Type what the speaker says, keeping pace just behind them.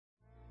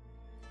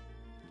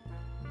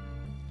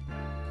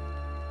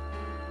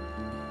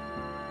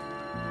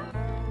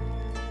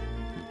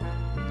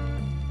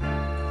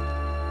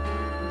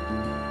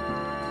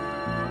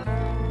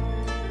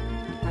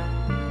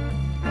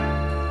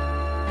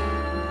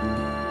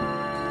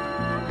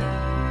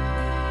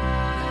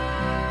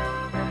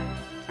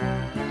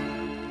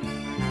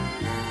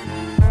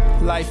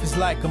Life is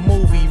like a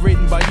movie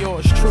written by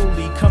yours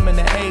truly, coming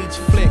to age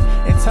flick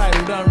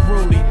entitled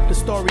Unruly. The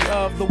story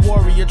of the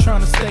warrior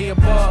trying to stay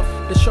above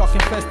the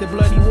shark-infested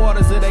bloody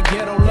waters of that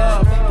ghetto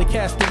love. The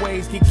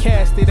castaways get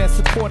casted as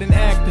supporting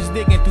actors,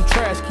 digging through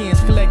trash cans,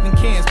 collecting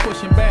cans,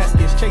 pushing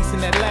baskets, chasing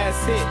that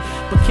last hit,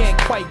 but can't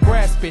quite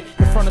grasp it.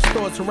 In front of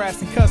stores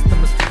harassing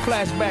customers,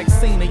 flashback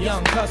scene of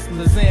young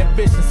hustlers,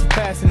 ambition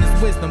surpassing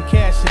his wisdom,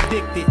 cash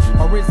addicted,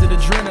 or is it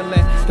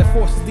adrenaline that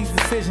forces these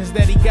decisions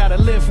that he gotta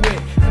live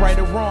with? Right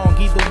or wrong,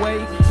 either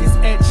way, it's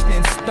etched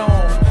in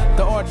stone.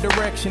 The art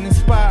direction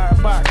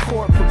inspired by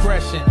chord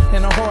progression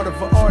in the heart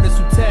of an artist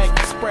who tag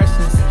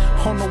expressions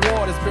on the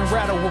wall that's been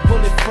rattled with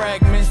bullet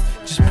fragments,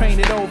 just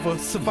painted over.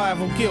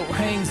 Survival guilt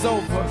hangs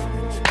over.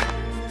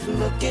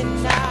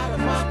 Looking out of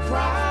my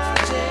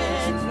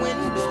project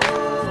window,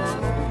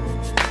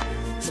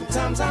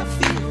 sometimes I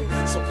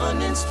feel so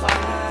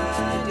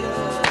uninspired.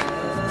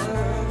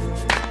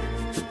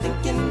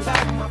 Thinking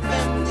about my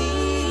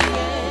family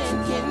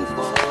and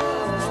kinfolk,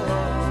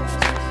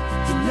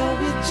 you know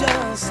it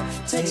just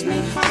takes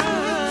me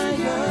higher.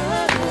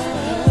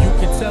 You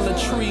can tell a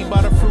tree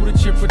by the fruit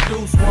that you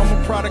produce. Well,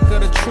 I'm a product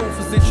of the truth,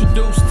 is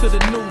introduced to the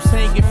noose,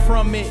 hanging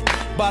from it.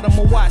 Bottom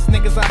of watch,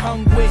 niggas I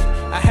hung with.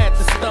 I had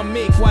the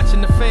stomach,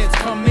 watching the feds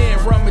come in,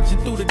 rummaging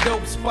through the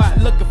dope spot,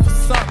 looking for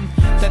something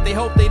that they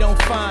hope they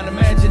don't find.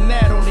 Imagine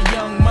that on a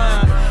young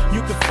mind.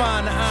 You can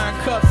find the iron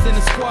cuffs in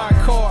a squad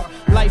car,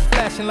 light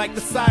flashing like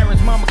the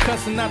sirens, mama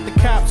cussing out the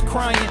cops,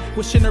 crying,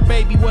 wishing her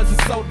baby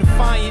wasn't so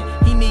defiant.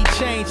 He need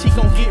change, he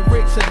gon' get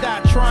rich or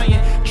die trying.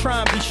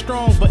 Try and be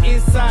strong, but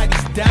inside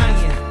he's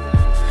dying.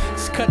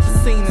 Just cut the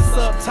scene and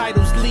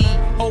subtitles lead.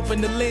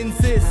 Open the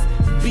lenses,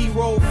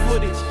 B-roll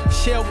footage,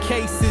 shell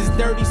cases,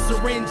 dirty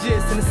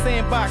syringes in the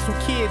sandbox where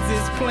kids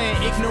is playing.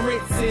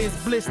 Ignorance is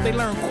bliss, they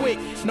learn quick.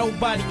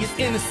 Nobody is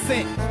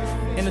innocent,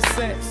 in a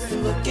sense.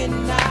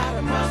 Looking out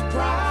of my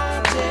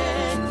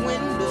project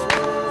window,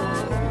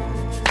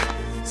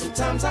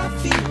 sometimes I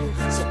feel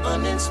so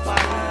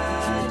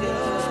uninspired.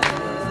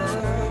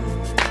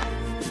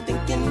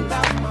 Thinking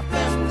about my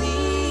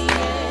family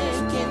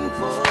and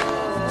kinfolk,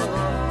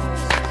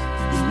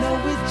 you know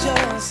it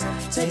just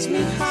takes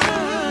me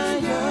higher.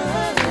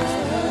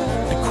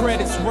 The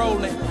credits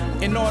rolling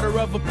in order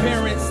of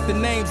appearance, the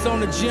names on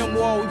the gym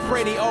wall, we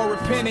pray they all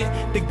repented.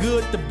 The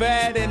good, the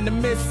bad, and the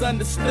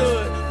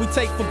misunderstood, we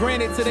take for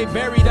granted till they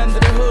buried under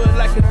the hood.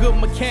 Like a good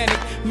mechanic,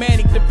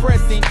 manic,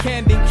 depressing,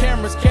 candid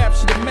cameras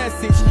capture the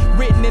message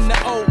written in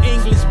the old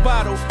English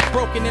bottle,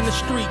 broken in the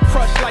street,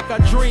 crushed like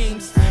our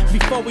dreams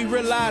before we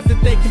realize that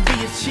they can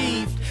be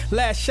achieved.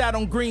 Last shot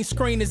on green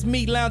screen is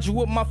me lounging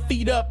with my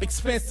feet up,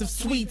 expensive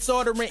sweets,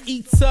 ordering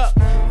eats up.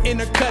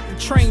 Intercut the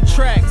train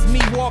tracks,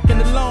 me walking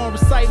alone,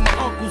 reciting my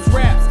uncle's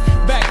raps.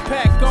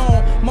 Backpack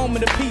on,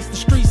 moment of peace, the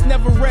streets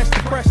never rest,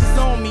 the pressure's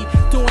on me.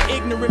 Doing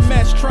ignorant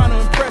mess, trying to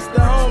impress the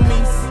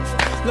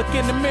homies. Look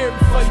in the mirror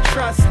before you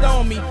try to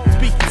stone me. To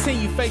be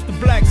continued, fake the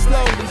black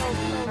slowly.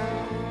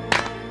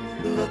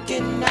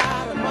 Looking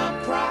out of my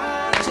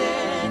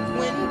project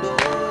window,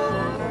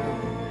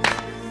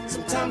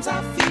 sometimes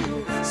I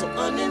feel so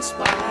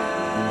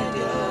uninspired.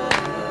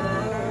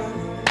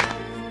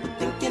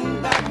 Thinking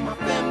about my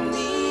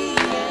family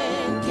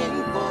and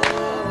kinfolk,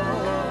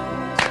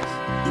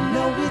 you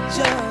know it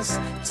just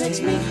takes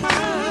me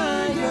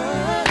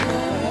higher.